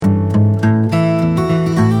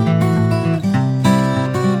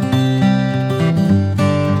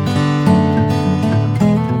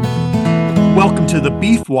to the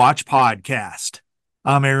Beef Watch podcast.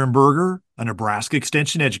 I'm Aaron Berger, a Nebraska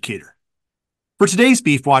Extension educator. For today's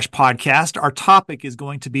Beef Watch podcast, our topic is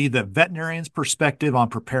going to be the veterinarian's perspective on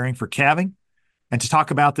preparing for calving. And to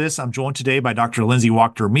talk about this, I'm joined today by Dr. Lindsay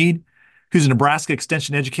Wachter-Mead, who's a Nebraska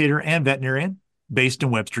Extension educator and veterinarian based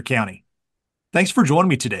in Webster County. Thanks for joining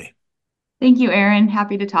me today. Thank you, Aaron.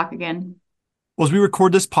 Happy to talk again. Well, as we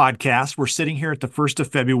record this podcast, we're sitting here at the 1st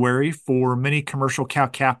of February. For many commercial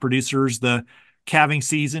cow-calf producers, the calving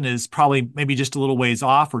season is probably maybe just a little ways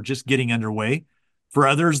off or just getting underway. For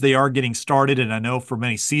others, they are getting started, and I know for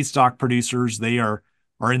many seed stock producers, they are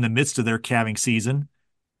in the midst of their calving season.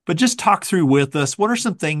 But just talk through with us, what are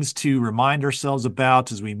some things to remind ourselves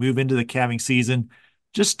about as we move into the calving season?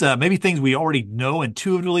 Just maybe things we already know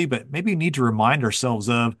intuitively, but maybe need to remind ourselves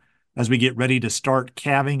of as we get ready to start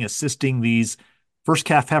calving, assisting these first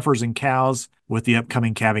calf heifers and cows with the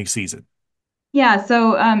upcoming calving season. Yeah,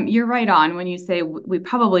 so you're right on when you say we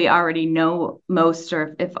probably already know most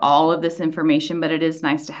or if all of this information, but it is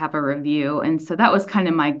nice to have a review. And so that was kind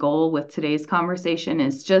of my goal with today's conversation,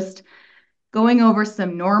 is just going over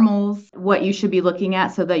some normals, what you should be looking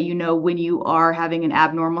at so that you know when you are having an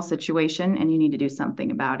abnormal situation and you need to do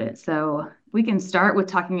something about it. So we can start with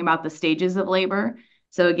talking about the stages of labor.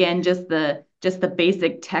 So again, just the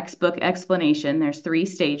basic textbook explanation. There's 3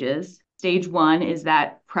 stages. Stage 1 is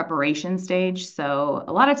that preparation stage. So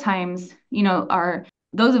a lot of times,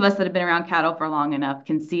 those of us that have been around cattle for long enough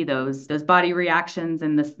can see those body reactions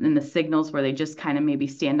and the signals where they just kind of maybe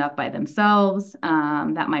stand up by themselves.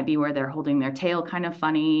 That might be where they're holding their tail kind of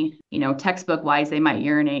funny. Textbook wise, they might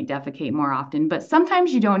urinate, defecate more often, but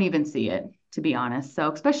sometimes you don't even see it, to be honest.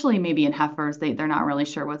 So especially maybe in heifers, they're not really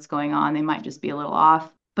sure what's going on. They might just be a little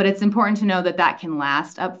off. But it's important to know that can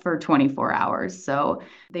last up for 24 hours. So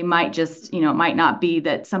they might just, it might not be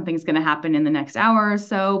that something's going to happen in the next hour or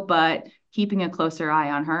so, but keeping a closer eye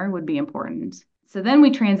on her would be important. So then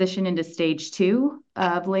we transition into stage 2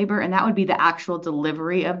 of labor, and that would be the actual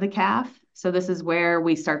delivery of the calf. So this is where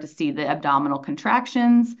we start to see the abdominal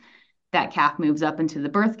contractions. That calf moves up into the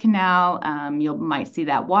birth canal. You might see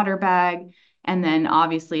that water bag. And then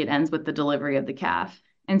obviously it ends with the delivery of the calf.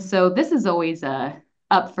 And so this is always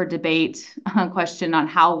up for debate question on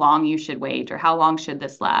how long you should wait or how long should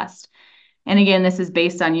this last. And again, this is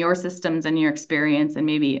based on your systems and your experience and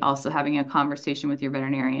maybe also having a conversation with your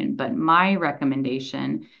veterinarian. But my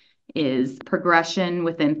recommendation is progression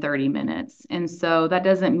within 30 minutes. And so that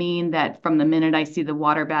doesn't mean that from the minute I see the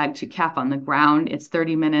water bag to calf on the ground, it's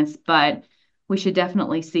 30 minutes, but we should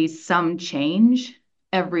definitely see some change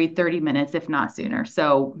every 30 minutes, if not sooner.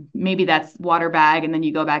 So maybe that's water bag, and then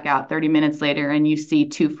you go back out 30 minutes later and you see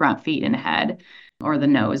 2 front feet and a head or the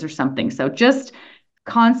nose or something. So just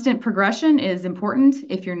constant progression is important.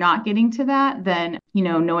 If you're not getting to that, then,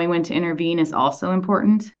 knowing when to intervene is also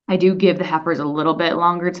important. I do give the heifers a little bit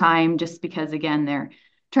longer time just because, again, they're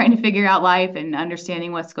trying to figure out life and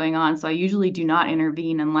understanding what's going on. So I usually do not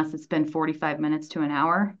intervene unless it's been 45 minutes to an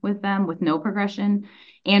hour with them with no progression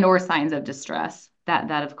and or signs of distress.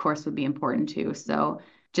 That of course would be important too. So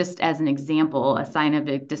just as an example, a sign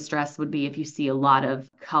of distress would be if you see a lot of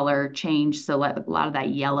color change. So a lot of that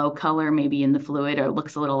yellow color maybe in the fluid, or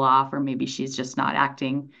looks a little off, or maybe she's just not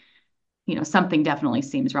acting, something definitely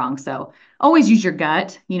seems wrong. So always use your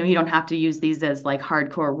gut. You don't have to use these as like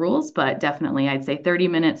hardcore rules, but definitely I'd say 30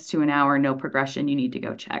 minutes to an hour, no progression, you need to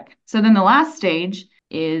go check. So then the last stage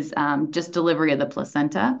is just delivery of the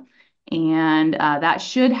placenta. And that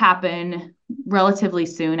should happen relatively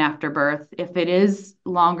soon after birth. If it is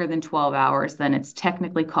longer than 12 hours, then it's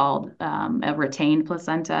technically called a retained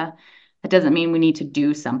placenta. That doesn't mean we need to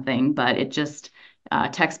do something, but it just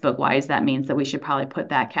textbook wise, that means that we should probably put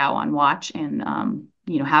that cow on watch and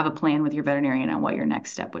have a plan with your veterinarian on what your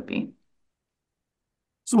next step would be.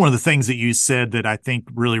 So one of the things that you said that I think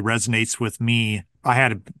really resonates with me, I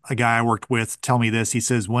had a guy I worked with tell me this. He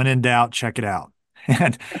says, when in doubt, check it out.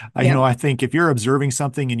 And, Yeah. I think if you're observing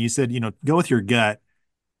something and you said, go with your gut,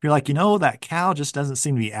 you're like, that cow just doesn't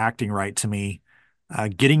seem to be acting right to me.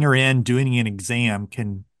 Getting her in, doing an exam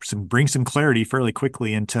can bring some clarity fairly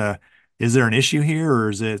quickly into, is there an issue here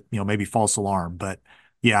or is it, maybe false alarm? But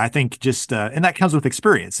yeah, I think just, and that comes with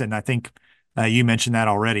experience. And I think you mentioned that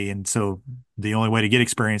already. And so the only way to get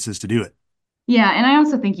experience is to do it. Yeah, and I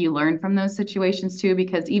also think you learn from those situations too,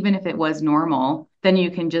 because even if it was normal, then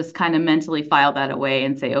you can just kind of mentally file that away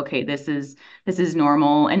and say, okay, this is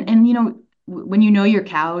normal. And when you know your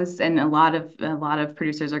cows, and a lot of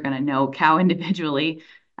producers are going to know cow individually,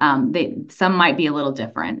 some might be a little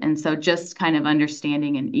different. And so just kind of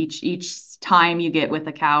understanding, and each time you get with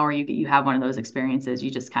a cow or you have one of those experiences,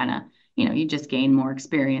 you just kind of you just gain more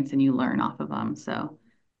experience and you learn off of them. So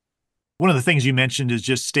One of the things you mentioned is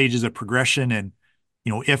just stages of progression and,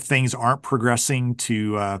 if things aren't progressing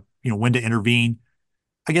to, when to intervene.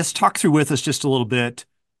 I guess talk through with us just a little bit.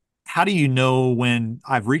 How do you know when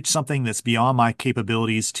I've reached something that's beyond my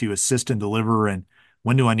capabilities to assist and deliver, and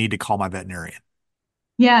when do I need to call my veterinarian?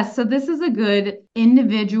 yeah, so this is a good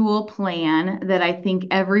individual plan that I think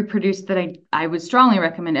every producer that I would strongly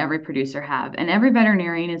recommend every producer have. And every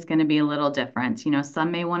veterinarian is going to be a little different.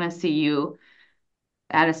 Some may want to see you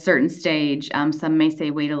at a certain stage. Some may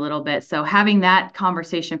say wait a little bit. So having that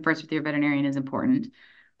conversation first with your veterinarian is important.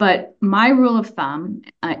 But my rule of thumb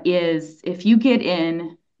is if you get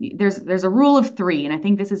in, there's a rule of three, and I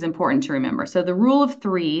think this is important to remember. So the rule of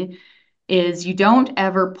three is you don't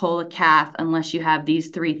ever pull a calf unless you have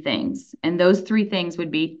these three things. And those three things would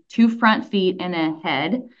be two front feet and a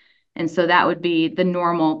head. And so that would be the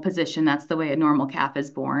normal position. That's the way a normal calf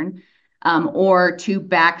is born. Or two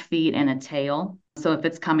back feet and a tail. So if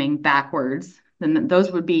it's coming backwards, then those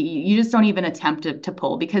would be, you just don't even attempt to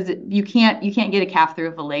pull because you can't get a calf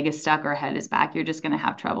through if a leg is stuck or a head is back. You're just going to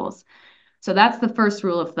have troubles. So that's the first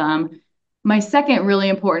rule of thumb. My second really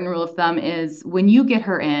important rule of thumb is when you get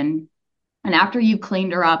her in, and after you've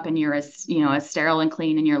cleaned her up and you're as sterile and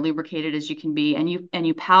clean and you're lubricated as you can be, and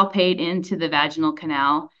you palpate into the vaginal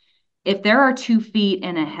canal, if there are 2 feet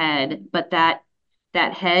and a head, but that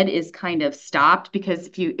head is kind of stopped because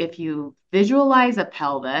if you visualize a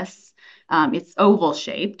pelvis, it's oval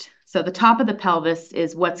shaped. So the top of the pelvis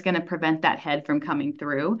is what's going to prevent that head from coming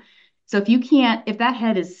through. So if that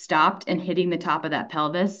head is stopped and hitting the top of that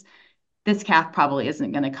pelvis, this calf probably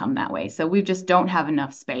isn't going to come that way. So we just don't have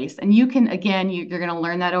enough space. And you can, again, you're going to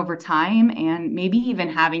learn that over time, and maybe even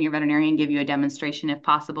having your veterinarian give you a demonstration if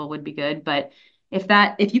possible would be good. But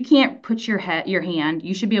if you can't put your hand,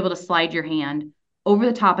 you should be able to slide your hand over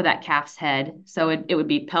the top of that calf's head. So it would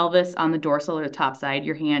be pelvis on the dorsal or the top side,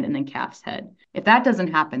 your hand, and then calf's head. If that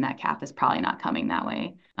doesn't happen, that calf is probably not coming that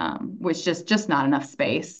way, which just not enough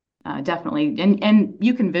space. Definitely. And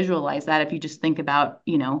you can visualize that if you just think about,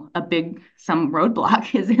 some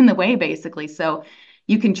roadblock is in the way basically. So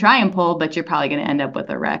you can try and pull, but you're probably going to end up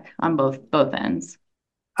with a wreck on both ends.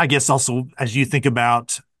 I guess also as you think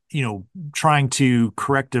about, trying to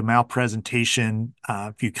correct a malpresentation,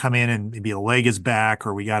 if you come in and maybe a leg is back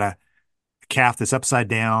or we got a calf that's upside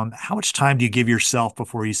down, how much time do you give yourself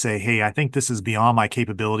before you say, hey, I think this is beyond my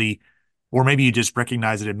capability? Or maybe you just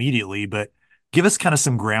recognize it immediately, but give us kind of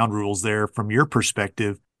some ground rules there from your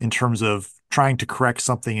perspective in terms of trying to correct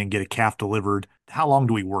something and get a calf delivered. How long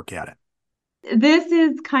do we work at it? This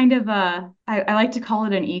is kind of I like to call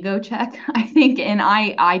it an ego check, I think. And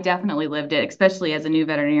I definitely lived it, especially as a new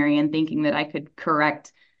veterinarian, thinking that I could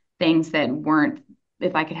correct things that weren't,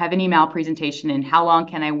 if I could have any malpresentation and how long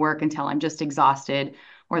can I work until I'm just exhausted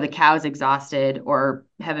or the cow's exhausted or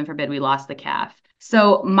heaven forbid we lost the calf.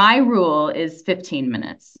 So my rule is 15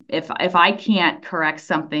 minutes. If I can't correct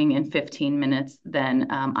something in 15 minutes, then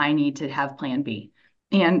I need to have plan B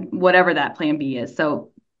and whatever that plan B is.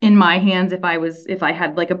 So in my hands, if I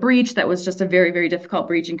had like a breach that was just a very, very difficult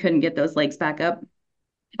breach and couldn't get those legs back up,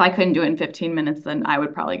 if I couldn't do it in 15 minutes, then I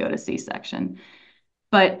would probably go to C-section.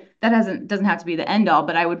 But that doesn't have to be the end all,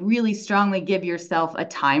 but I would really strongly give yourself a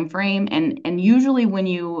time frame. And usually when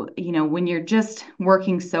you're just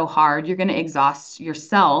working so hard, you're going to exhaust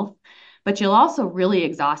yourself, but you'll also really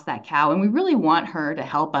exhaust that cow. And we really want her to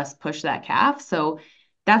help us push that calf. So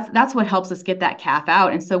that's what helps us get that calf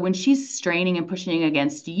out. And so when she's straining and pushing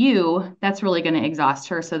against you, that's really going to exhaust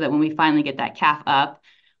her so that when we finally get that calf up,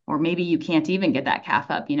 or maybe you can't even get that calf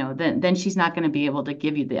up, then she's not going to be able to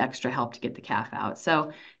give you the extra help to get the calf out.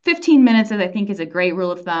 So 15 minutes, I think, is a great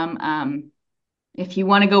rule of thumb. If you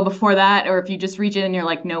want to go before that, or if you just reach in and you're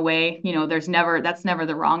like, no way, that's never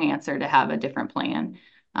the wrong answer to have a different plan,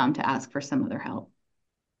 to ask for some other help.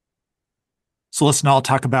 So let's now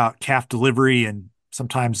talk about calf delivery. And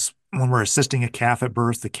sometimes when we're assisting a calf at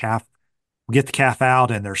birth, we get the calf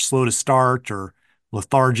out and they're slow to start or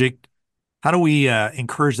lethargic. How do we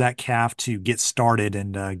encourage that calf to get started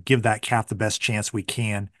and give that calf the best chance we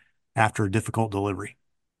can after a difficult delivery?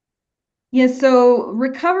 Yeah, so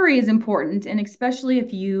recovery is important, and especially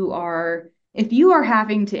if you are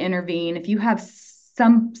having to intervene, if you have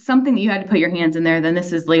something that you had to put your hands in there, then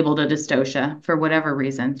this is labeled a dystocia for whatever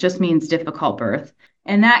reason. It just means difficult birth.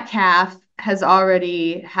 And that calf has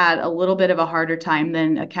already had a little bit of a harder time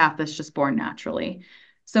than a calf that's just born naturally.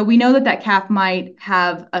 So we know that that calf might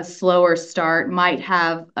have a slower start, might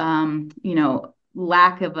have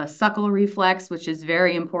lack of a suckle reflex, which is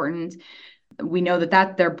very important. We know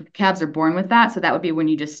that their calves are born with that. So that would be when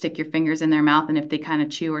you just stick your fingers in their mouth. And if they kind of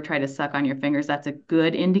chew or try to suck on your fingers, that's a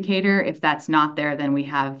good indicator. If that's not there, then we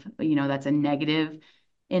have, that's a negative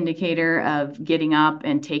indicator of getting up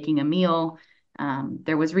and taking a meal.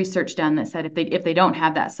 There was research done that said if they don't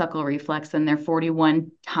have that suckle reflex, then they're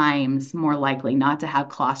 41 times more likely not to have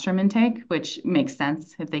colostrum intake, which makes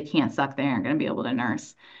sense. If they can't suck, they aren't going to be able to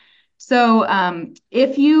nurse. So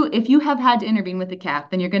if you have had to intervene with the calf,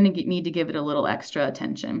 then you're going to need to give it a little extra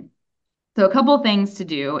attention. So a couple of things to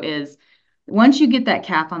do is once you get that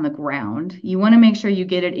calf on the ground, you want to make sure you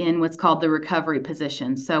get it in what's called the recovery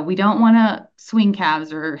position. So we don't want to swing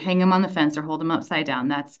calves or hang them on the fence or hold them upside down.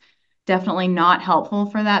 That's definitely not helpful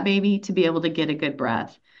for that baby to be able to get a good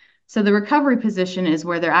breath. So the recovery position is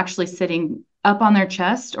where they're actually sitting up on their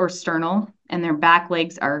chest or sternal, and their back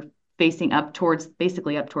legs are facing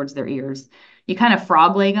basically up towards their ears. You kind of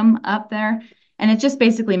frog leg them up there, and it just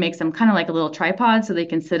basically makes them kind of like a little tripod so they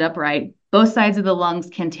can sit upright. Both sides of the lungs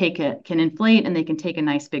can inflate, and they can take a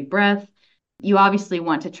nice big breath. You obviously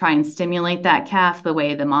want to try and stimulate that calf the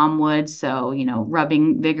way the mom would. So,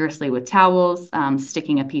 rubbing vigorously with towels,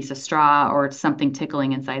 sticking a piece of straw or something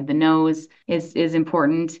tickling inside the nose is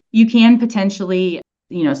important. You can potentially,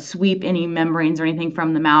 sweep any membranes or anything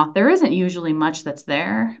from the mouth. There isn't usually much that's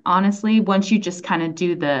there, honestly. Once you just kind of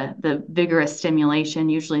do the vigorous stimulation,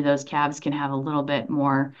 usually those calves can have a little bit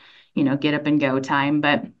more, get up and go time.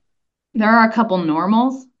 But there are a couple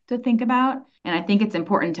normals to think about. And I think it's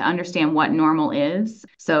important to understand what normal is.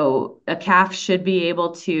 So a calf should be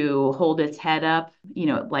able to hold its head up,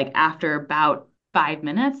 like after about 5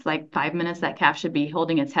 minutes, like 5 minutes, that calf should be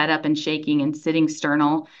holding its head up and shaking and sitting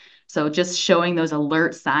sternal. So just showing those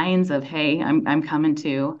alert signs of, hey, I'm coming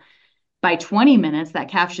to. By 20 minutes, that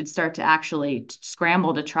calf should start to actually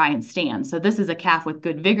scramble to try and stand. So this is a calf with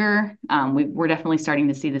good vigor. We're definitely starting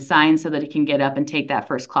to see the signs so that it can get up and take that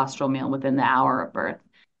first colostral meal within the hour of birth.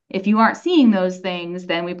 If you aren't seeing those things,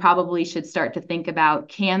 then we probably should start to think about,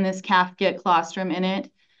 can this calf get colostrum in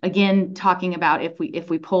it? Again, talking about if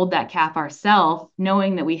we pulled that calf ourselves,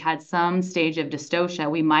 knowing that we had some stage of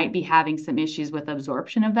dystocia, we might be having some issues with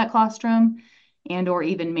absorption of that colostrum and or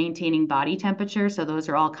even maintaining body temperature. So those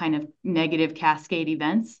are all kind of negative cascade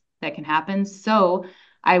events that can happen. So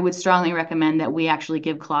I would strongly recommend that we actually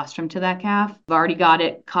give colostrum to that calf. I've already got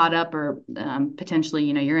it caught up, or potentially,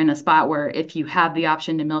 you're in a spot where if you have the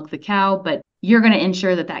option to milk the cow, but you're going to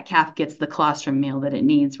ensure that that calf gets the colostrum meal that it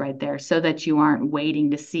needs right there so that you aren't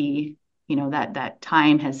waiting to see, that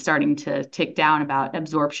time has starting to tick down about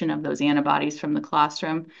absorption of those antibodies from the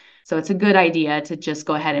colostrum. So it's a good idea to just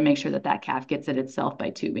go ahead and make sure that that calf gets it itself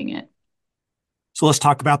by tubing it. So let's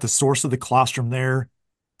talk about the source of the colostrum there.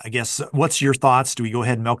 I guess, what's your thoughts? Do we go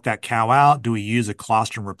ahead and milk that cow out? Do we use a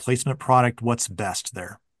colostrum replacement product? What's best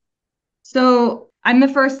there? So I'm the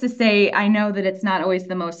first to say I know that it's not always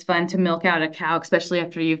the most fun to milk out a cow, especially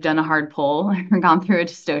after you've done a hard pull or gone through a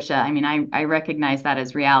dystocia. I mean, I recognize that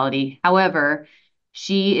as reality. However,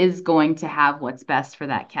 she is going to have what's best for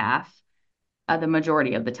that calf the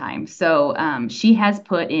majority of the time. So she has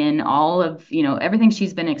put in all of, everything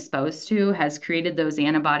she's been exposed to has created those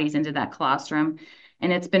antibodies into that colostrum,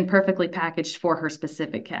 and it's been perfectly packaged for her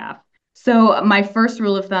specific calf. So my first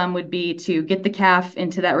rule of thumb would be to get the calf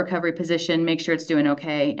into that recovery position, make sure it's doing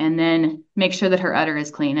okay, and then make sure that her udder is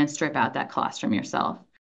clean and strip out that colostrum yourself.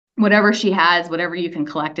 Whatever she has, whatever you can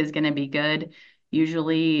collect is going to be good.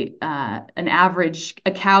 Usually a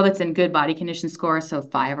cow that's in good body condition score, so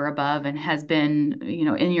 5 or above, and has been,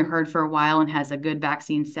 in your herd for a while and has a good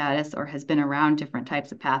vaccine status or has been around different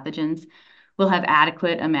types of pathogens, will have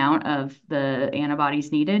adequate amount of the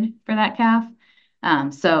antibodies needed for that calf.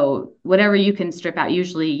 So whatever you can strip out,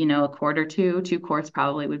 usually, a quart or 2 quarts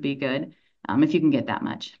probably would be good if you can get that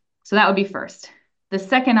much. So that would be first. The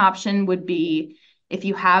second option would be if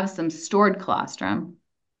you have some stored colostrum.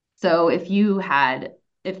 So if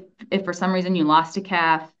for some reason you lost a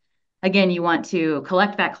calf, again, you want to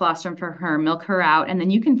collect that colostrum for her, milk her out, and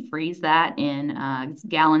then you can freeze that in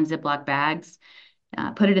gallon Ziploc bags,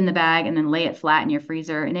 put it in the bag, and then lay it flat in your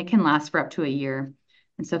freezer, and it can last for up to a year.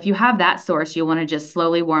 And so if you have that source, you'll want to just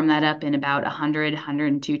slowly warm that up in about 100,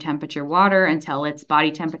 102 temperature water until it's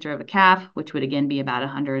body temperature of a calf, which would again be about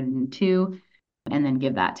 102, and then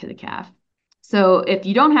give that to the calf. So if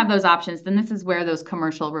you don't have those options, then this is where those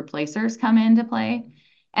commercial replacers come into play.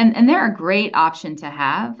 And they're a great option to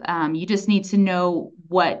have. You just need to know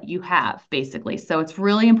what you have, basically. So it's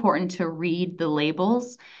really important to read the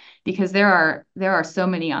labels because there are so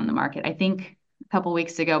many on the market. I think a couple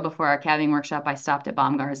weeks ago before our calving workshop, I stopped at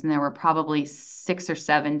Baumgart's and there were probably 6 or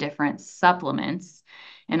 7 different supplements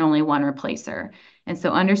and only one replacer. And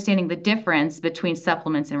so understanding the difference between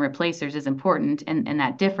supplements and replacers is important. And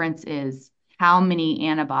that difference is how many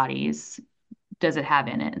antibodies does it have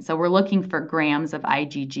in it? And so we're looking for grams of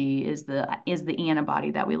IgG is the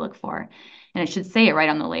antibody that we look for. And it should say it right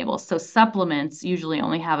on the label. So supplements usually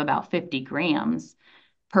only have about 50 grams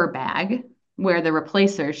per bag, where the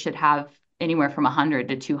replacers should have anywhere from 100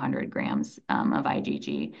 to 200 grams of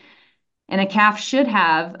IgG. And a calf should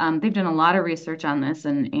have, they've done a lot of research on this,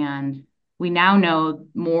 and we now know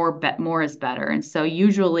more is better. And so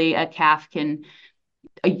usually a calf should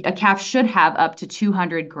have up to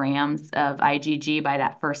 200 grams of IgG by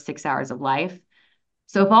that first 6 hours of life.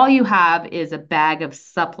 So if all you have is a bag of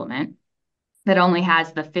supplement that only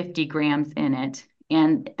has the 50 grams in it,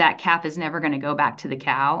 and that calf is never going to go back to the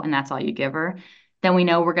cow, and that's all you give her, then we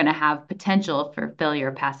know we're going to have potential for failure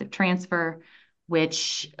of passive transfer,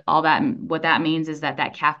 which what that means is that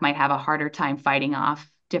that calf might have a harder time fighting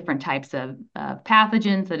off different types of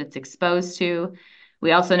pathogens that it's exposed to.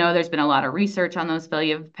 We also know there's been a lot of research on those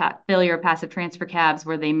failure of passive transfer calves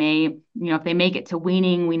where if they make it to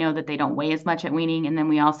weaning, we know that they don't weigh as much at weaning. And then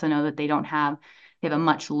we also know that they have a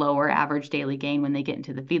much lower average daily gain when they get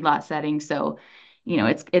into the feedlot setting. So,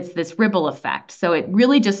 it's this ripple effect. So it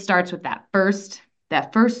really just starts with that first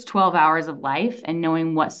 12 hours of life and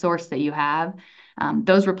knowing what source that you have.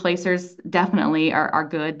 Those replacers definitely are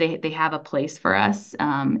good. They have a place for us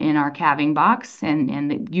in our calving box,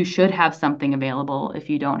 and you should have something available if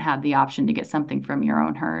you don't have the option to get something from your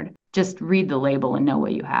own herd. Just read the label and know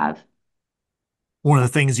what you have. One of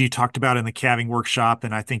the things you talked about in the calving workshop,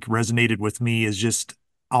 and I think resonated with me, is just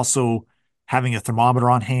also having a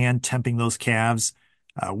thermometer on hand, temping those calves.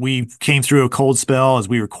 We came through a cold spell as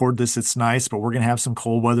we record this. It's nice, but we're going to have some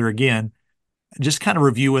cold weather again. Just kind of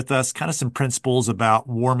review with us kind of some principles about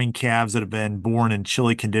warming calves that have been born in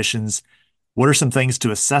chilly conditions. What are some things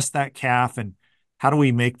to assess that calf, and how do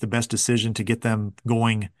we make the best decision to get them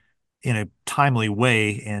going in a timely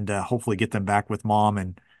way and hopefully get them back with mom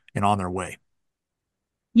and on their way?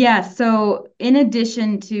 Yeah, so in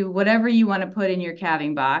addition to whatever you want to put in your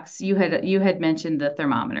calving box, you had mentioned the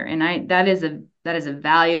thermometer, and I that is a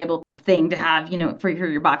valuable thing to have, for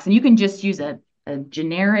your box. And you can just use a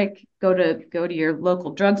generic, go to your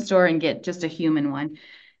local drugstore and get just a human one.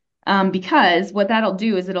 Because what that'll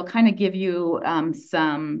do is it'll kind of give you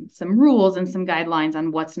some rules and some guidelines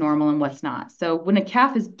on what's normal and what's not. So when a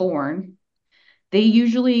calf is born, they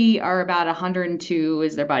usually are about 102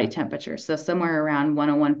 is their body temperature. So somewhere around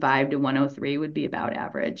 1015 to 103 would be about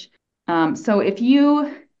average. So if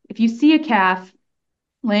you see a calf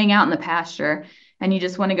laying out in the pasture and you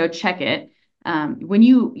just want to go check it, when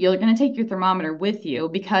you're going to take your thermometer with you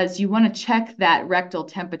because you want to check that rectal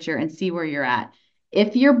temperature and see where you're at.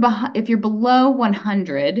 If you're below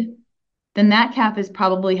 100, then that calf is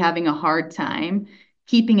probably having a hard time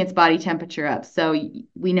keeping its body temperature up. So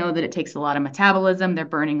we know that it takes a lot of metabolism. They're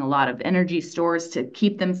burning a lot of energy stores to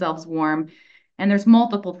keep themselves warm. And there's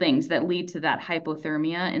multiple things that lead to that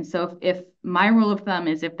hypothermia. And so if my rule of thumb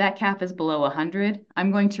is if that calf is below 100,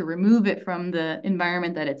 I'm going to remove it from the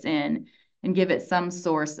environment that it's in and give it some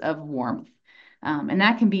source of warmth. And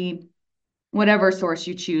that can be whatever source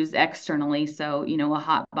you choose externally. So, a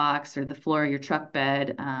hot box or the floor of your truck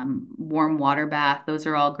bed, warm water bath, those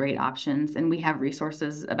are all great options. And we have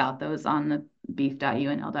resources about those on the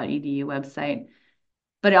beef.unl.edu website.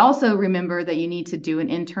 But also remember that you need to do an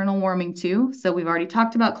internal warming too. So we've already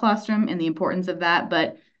talked about colostrum and the importance of that,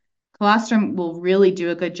 but colostrum will really do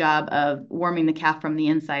a good job of warming the calf from the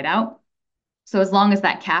inside out. So as long as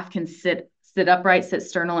that calf can sit upright, sit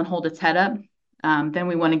sternal, and hold its head up, then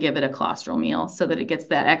we want to give it a colostral meal so that it gets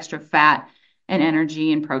that extra fat and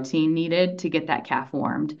energy and protein needed to get that calf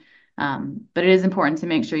warmed. But it is important to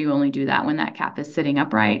make sure you only do that when that calf is sitting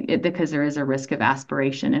upright, because there is a risk of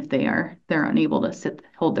aspiration if they're unable to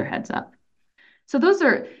hold their heads up. So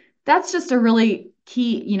that's just a really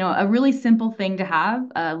key, a really simple thing to have,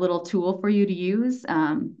 a little tool for you to use.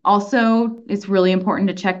 Also, it's really important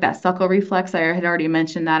to check that suckle reflex. I had already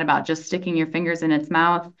mentioned that about just sticking your fingers in its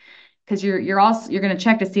mouth, because you're going to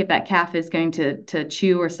check to see if that calf is going to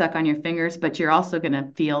chew or suck on your fingers, but you're also going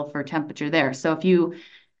to feel for temperature there. So if you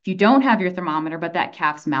don't have your thermometer, but that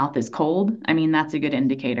calf's mouth is cold, I mean, that's a good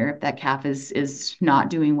indicator. If that calf is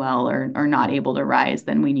not doing well or not able to rise,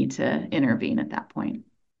 then we need to intervene at that point.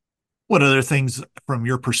 What other things from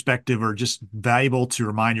your perspective are just valuable to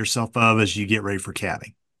remind yourself of as you get ready for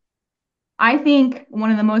calving? I think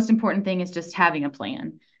one of the most important thing is just having a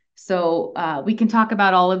plan. So we can talk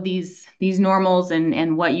about all of these normals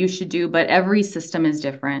and what you should do, but every system is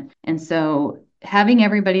different. And so having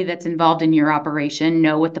everybody that's involved in your operation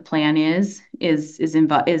know what the plan is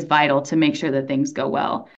vital to make sure that things go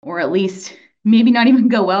well, or at least maybe not even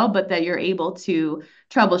go well, but that you're able to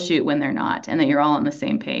troubleshoot when they're not, and that you're all on the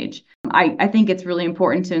same page. I think it's really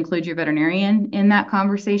important to include your veterinarian in that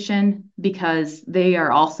conversation because they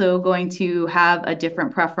are also going to have a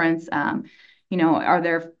different preference. Are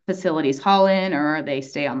their facilities haul in or are they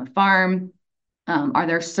stay on the farm? Are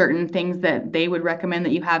there certain things that they would recommend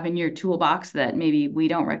that you have in your toolbox that maybe we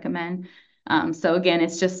don't recommend? So again,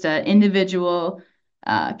 it's just an individual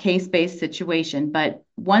case-based situation. But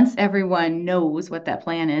once everyone knows what that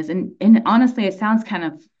plan is, and honestly, it sounds kind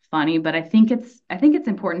of funny, but I think it's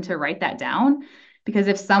important to write that down because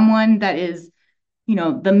if someone that is,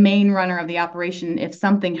 the main runner of the operation, if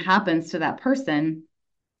something happens to that person,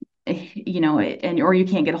 and or you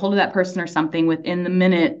can't get a hold of that person or something within the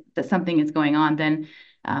minute that something is going on, then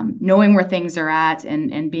knowing where things are at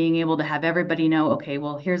and being able to have everybody know, okay,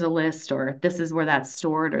 well, here's a list, or this is where that's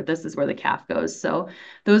stored, or this is where the calf goes. So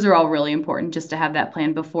those are all really important just to have that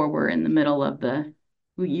plan before we're in the middle of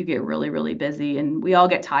you get really, really busy and we all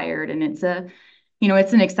get tired. And it's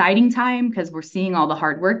an exciting time because we're seeing all the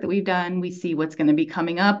hard work that we've done. We see what's going to be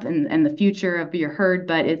coming up and the future of your herd,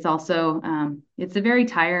 but it's also it's a very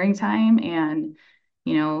tiring time. And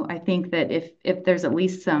I think that if there's at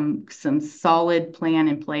least some solid plan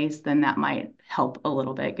in place, then that might help a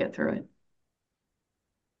little bit get through it.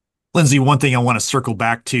 Lindsay, one thing I want to circle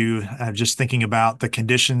back to, just thinking about the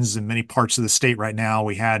conditions in many parts of the state right now.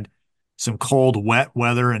 We had some cold, wet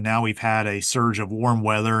weather, and now we've had a surge of warm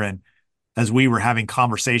weather. And as we were having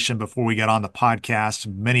conversation before we got on the podcast,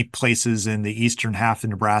 many places in the eastern half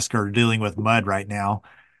of Nebraska are dealing with mud right now.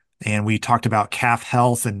 And we talked about calf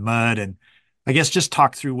health and mud. And I guess just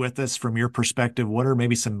talk through with us from your perspective, what are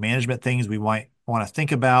maybe some management things we might want to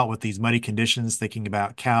think about with these muddy conditions, thinking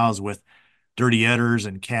about cows with dirty udders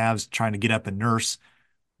and calves trying to get up and nurse.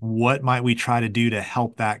 What might we try to do to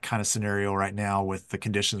help that kind of scenario right now with the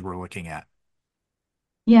conditions we're looking at?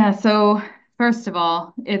 Yeah, so first of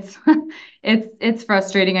all, it's it's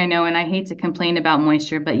frustrating, I know, and I hate to complain about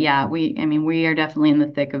moisture, but yeah, we are definitely in the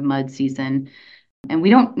thick of mud season. And we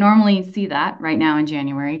don't normally see that right now in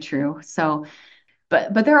January, true. So,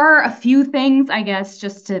 but there are a few things, I guess,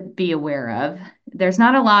 just to be aware of. There's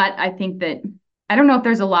not a lot, I think that I don't know if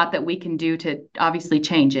there's a lot that we can do to obviously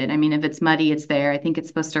change it. I mean, if it's muddy, it's there. I think it's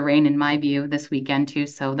supposed to rain in my view this weekend too,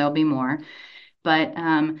 so there'll be more. But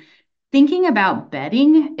thinking about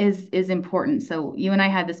bedding is important. So you and I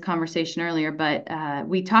had this conversation earlier, but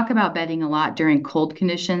we talk about bedding a lot during cold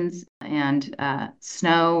conditions and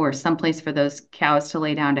snow or someplace for those cows to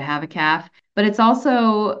lay down to have a calf. But it's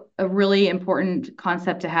also a really important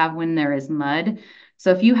concept to have when there is mud. So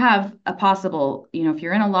if you have a possible, if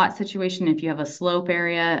you're in a lot situation, if you have a slope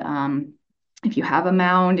area, if you have a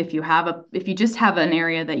mound, if you just have an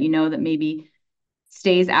area that that maybe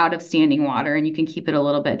stays out of standing water and you can keep it a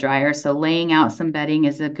little bit drier. So laying out some bedding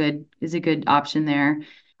is a good option there.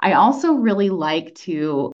 I also really like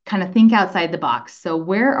to kind of think outside the box. So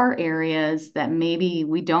where are areas that maybe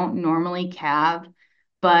we don't normally calve,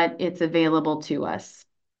 but it's available to us?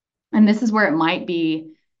 And this is where it might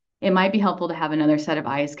be helpful to have another set of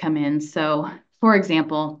eyes come in. So, for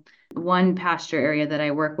example, one pasture area that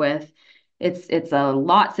I work with, it's a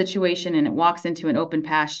lot situation and it walks into an open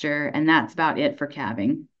pasture, and that's about it for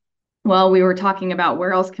calving. Well, we were talking about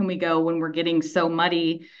where else can we go when we're getting so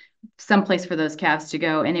muddy, someplace for those calves to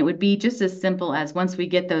go. And it would be just as simple as once we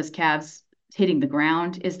get those calves hitting the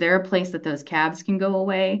ground, is there a place that those calves can go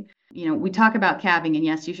away? We talk about calving, and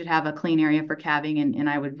yes, you should have a clean area for calving, and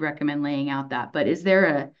I would recommend laying out that. But is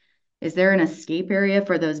there an escape area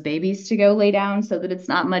for those babies to go lay down so that it's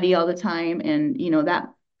not muddy all the time? And that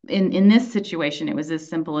in this situation, it was as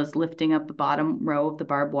simple as lifting up the bottom row of the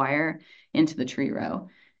barbed wire into the tree row.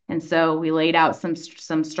 And so we laid out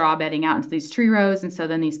some straw bedding out into these tree rows. And so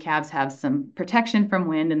then these calves have some protection from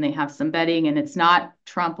wind and they have some bedding and it's not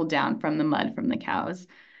trampled down from the mud from the cows.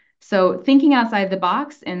 So thinking outside the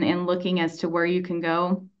box and looking as to where you can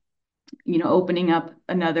go, opening up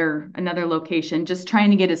another location, just trying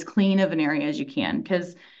to get as clean of an area as you can.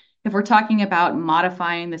 Because if we're talking about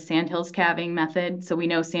modifying the sandhills calving method, so we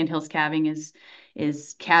know sandhills calving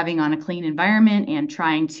is calving on a clean environment and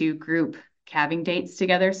trying to group calving dates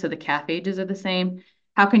together so the calf ages are the same.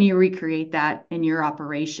 How can you recreate that in your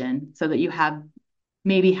operation so that you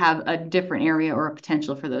maybe have a different area or a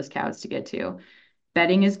potential for those cows to get to?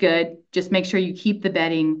 Bedding is good. Just make sure you keep the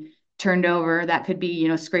bedding turned over. That could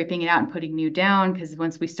be, scraping it out and putting new down, because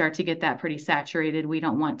once we start to get that pretty saturated, we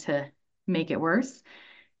don't want to make it worse.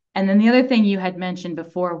 And then the other thing you had mentioned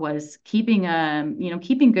before was keeping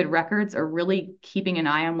keeping good records or really keeping an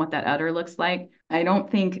eye on what that udder looks like. I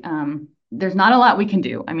don't think there's not a lot we can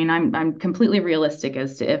do. I mean, I'm completely realistic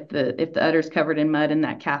as to if the udder's covered in mud and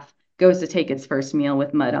that calf goes to take its first meal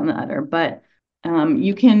with mud on the udder, but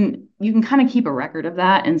you can kind of keep a record of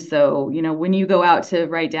that. And so, when you go out to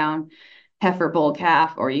write down heifer bull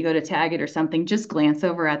calf or you go to tag it or something, just glance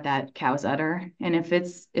over at that cow's udder. And if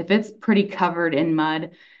it's pretty covered in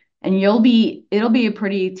mud, and it'll be a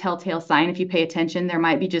pretty telltale sign if you pay attention. There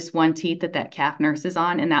might be just one teeth that calf nurses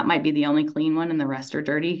on, and that might be the only clean one, and the rest are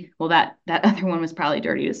dirty. Well, that other one was probably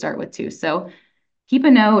dirty to start with too. So keep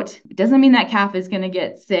a note. It doesn't mean that calf is going to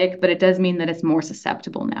get sick, but it does mean that it's more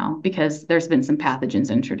susceptible now because there's been some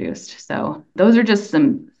pathogens introduced. So those are just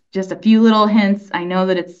a few little hints. I know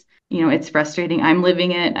that it's frustrating. I'm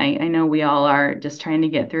living it. I know we all are just trying to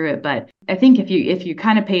get through it. But I think if you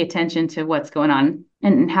kind of pay attention to what's going on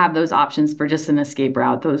and have those options for just an escape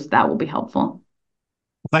route, that will be helpful.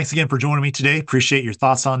 Thanks again for joining me today. Appreciate your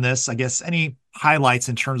thoughts on this. I guess any highlights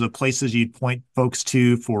in terms of places you'd point folks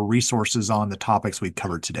to for resources on the topics we've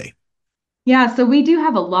covered today? Yeah, so we do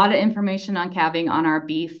have a lot of information on calving on our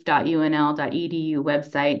beef.unl.edu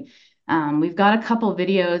website. We've got a couple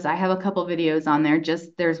videos. I have a couple videos on there.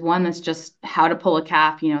 There's one that's just how to pull a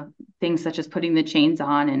calf, things such as putting the chains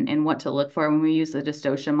on and what to look for when we use the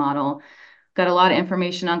dystocia model. Got a lot of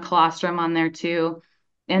information on colostrum on there too.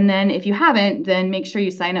 And then if you haven't, then make sure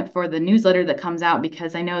you sign up for the newsletter that comes out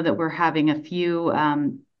because I know that we're having a few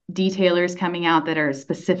detailers coming out that are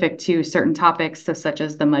specific to certain topics, so such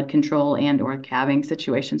as the mud control and or calving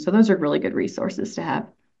situation. So those are really good resources to have.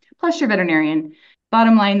 Plus your veterinarian.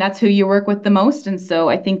 Bottom line, that's who you work with the most. And so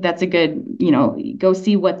I think that's a good, go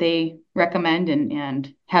see what they recommend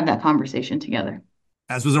and have that conversation together.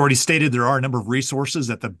 As was already stated, there are a number of resources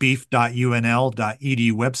at the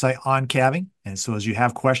beef.unl.edu website on calving. And so as you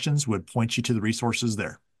have questions, would point you to the resources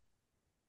there.